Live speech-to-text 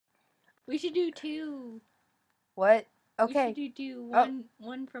We should do two. What? We Okay. should do two. Oh.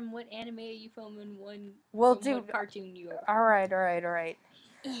 One from what anime are you from, and one We'll from do. what cartoon you are. Alright.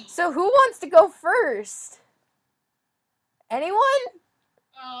 So who wants to go first? Anyone?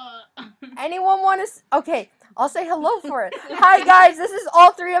 Anyone want to? Okay, I'll say hello for it. Hi guys, this is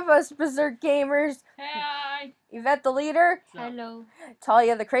all three of us Berserk Gamers. Hi. Yvette the leader. Hello.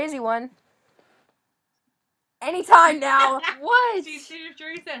 Talia the crazy one. Anytime now. What? She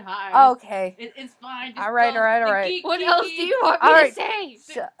said hi. Okay. It's fine. Alright. What else do you want me Alright. to say?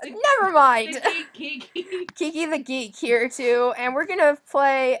 Never mind. Kiki. Kiki the geek here too, and we're gonna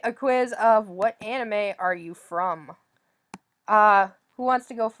play a quiz of what anime are you from? Who wants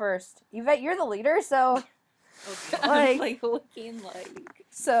to go first? Yvette, you're the leader, so I'm like looking like.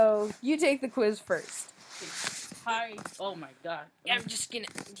 so you take the quiz first. Hi. Oh my god. I'm just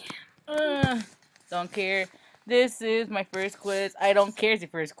gonna. Don't care. This is my first quiz. I don't care it's your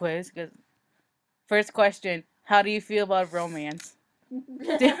first quiz. Cause first question: how do you feel about romance?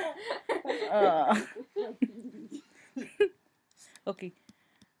 Okay.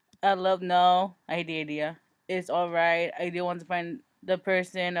 I love no. I hate the idea. It's alright. I do want to find the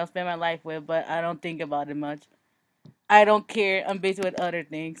person I'll spend my life with, but I don't think about it much. I don't care. I'm busy with other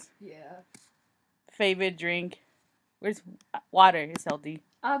things. Yeah. Favorite drink? Where's water? It's healthy.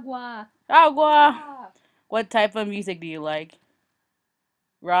 Agua. Agua. What type of music do you like?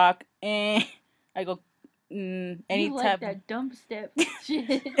 Rock. I go. Any You type. like that dump step shit.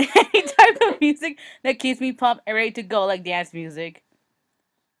 Any type of music that keeps me pumped and ready to go, like dance music.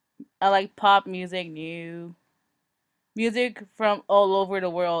 I like pop music, new music from all over the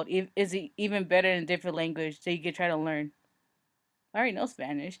world. Is even better in a different language, so you can try to learn. I already know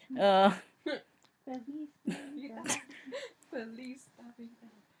Spanish. Feliz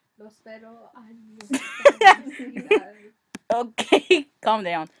Lo espero Okay, calm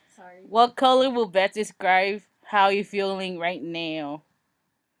down. Sorry. What color will best describe how you're feeling right now?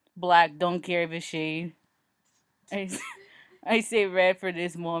 Black, don't care if it's shade. I say red for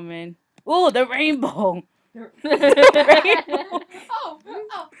this moment. Ooh, the rainbow. Rainbow.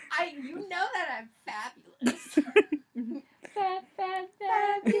 You know that I'm fabulous.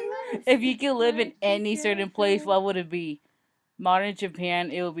 Fabulous. If you could live in any certain place, what would it be? Modern Japan,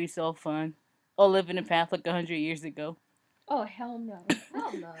 it would be so fun. Or live in the past like 100 years ago. Oh hell no.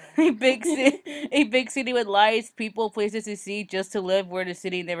 Hell no. A big city with lights, people, places to see, just to live where the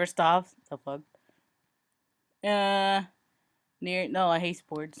city never stops. The fuck. No, I hate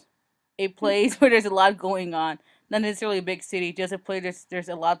sports. A place where there's a lot going on. Not necessarily a big city, just a place there's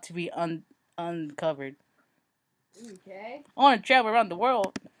a lot to be uncovered. Okay. I want to travel around the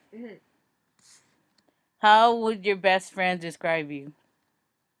world. Mhm. How would your best friend describe you?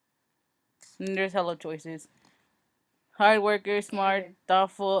 And there's hella choices. Hard worker, smart, Aaron.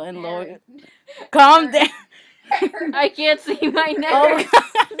 thoughtful, and loyal. Aaron. Calm down. I can't see my Oh, neck.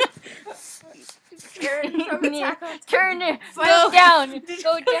 Aaron from Attack on Turn it. Go. Go down.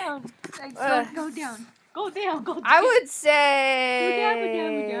 Go down. Go down. Go down. Go down. I would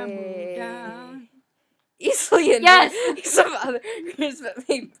say Move down. easily enough. Yes. Some other.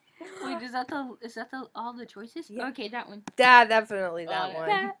 Maybe. Wait, is that the all the choices? Yeah. Okay, that one. Definitely that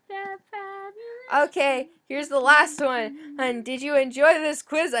one. Okay, here's the last one. And did you enjoy this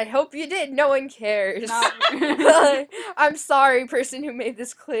quiz? I hope you did. No one cares. I'm sorry, person who made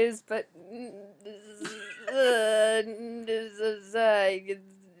this quiz, but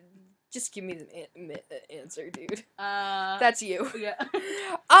just give me the answer, dude. That's you. Yeah.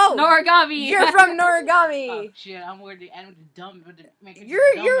 Oh, Noragami. you're from Noragami. Oh shit! I'm with the dumb.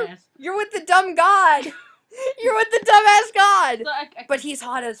 You're with the dumb god. You're with the dumbass god. So But he's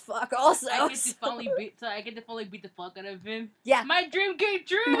hot as fuck also. I get to finally beat. So I get to finally beat the fuck out of him. Yeah. My dream came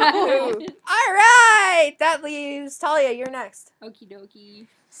true. Alright! That leaves Talia, you're next. Okie dokie.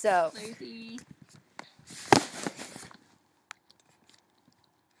 So. Lucy.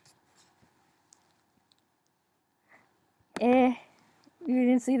 You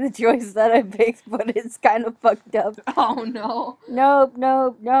didn't see the choice that I picked, but it's kind of fucked up. Oh no. Nope.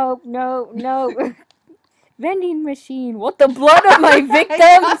 Vending machine. What, the blood of my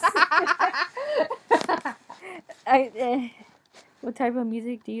victims? What type of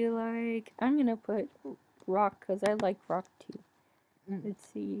music do you like? I'm gonna put rock, because I like rock too. Let's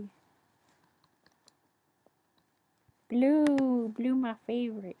see. Blue my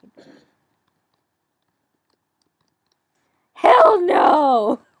favorite. Hell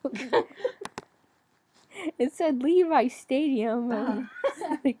no! It said Levi Stadium.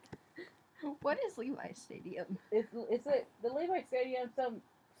 What is Levi's Stadium? It's the Levi Stadium, some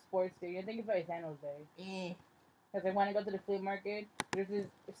sports stadium. I think it's by San Jose. Cause like when I go to the flea market, there's this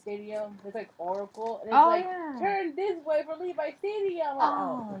stadium. There's like Oracle, and it's Oh, like yeah. turn this way for Levi Stadium. I'm like,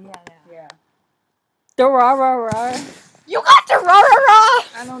 Oh, yeah, yeah. yeah. The rah rah rah. You got the rah rah rah!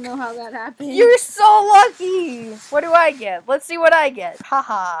 I don't know how that happened. You're so lucky! What do I get? Let's see what I get.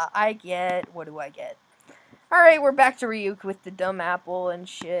 Haha, I get... What do I get? Alright, we're back to Ryuk with the dumb apple and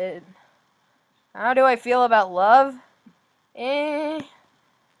shit. How do I feel about love? Eh...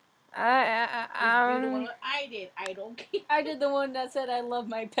 You know what I did? I don't care. I did the one that said I love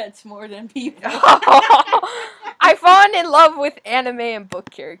my pets more than people. I fallen in love with anime and book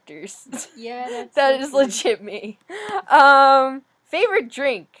characters. Yeah, that's That so is true. legit me. Favorite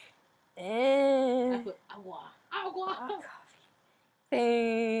drink? I put agua. Coffee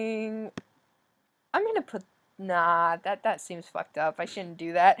thing. I'm gonna put nah. That seems fucked up. I shouldn't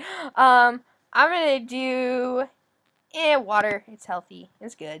do that. I'm gonna do water. It's healthy.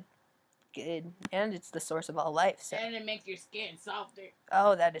 It's good. Good, and it's the source of all life. So. And it makes your skin softer.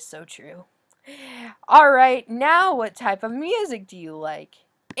 Oh, that is so true. Alright, now what type of music do you like?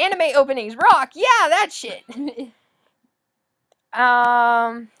 Anime openings rock! Yeah, that shit!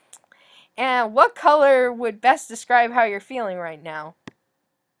 And what color would best describe how you're feeling right now?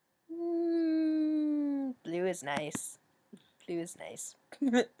 Blue is nice. Blue is nice.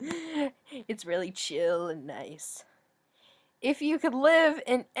 It's really chill and nice. If you could live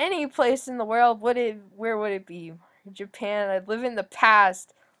in any place in the world, where would it be? Japan. I'd live in the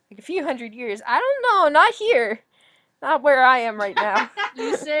past. Like a few hundred years. I don't know. Not here. Not where I am right now.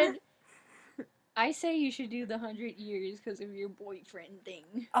 You said, I say you should do the 100 years because of your boyfriend thing.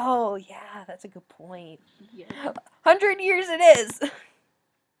 Oh, yeah. That's a good point. Yeah. 100 years it is.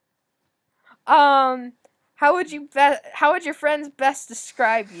 How would your friends best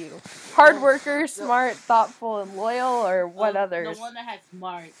describe you? Hard worker, smart, thoughtful, and loyal, or what others? The one that has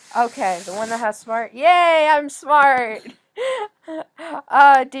smart. Okay, the one that has smart. Yay, I'm smart.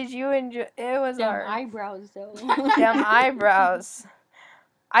 Did you enjoy? It was Them hard. eyebrows, though. Them eyebrows.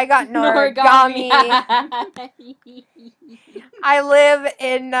 I got norigami. I live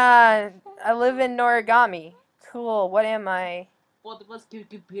in Norigami. Cool. What am I? Both of us can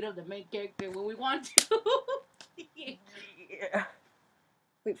beat up the main character when we want to. Yeah.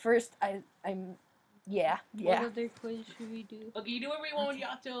 Wait, first I'm. Yeah. What other quiz should we do? Okay, you do whatever you want with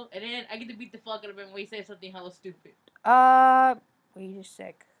Yato, and then I get to beat the fuck out of him when he says something hella stupid. Wait a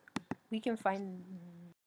sec. We can find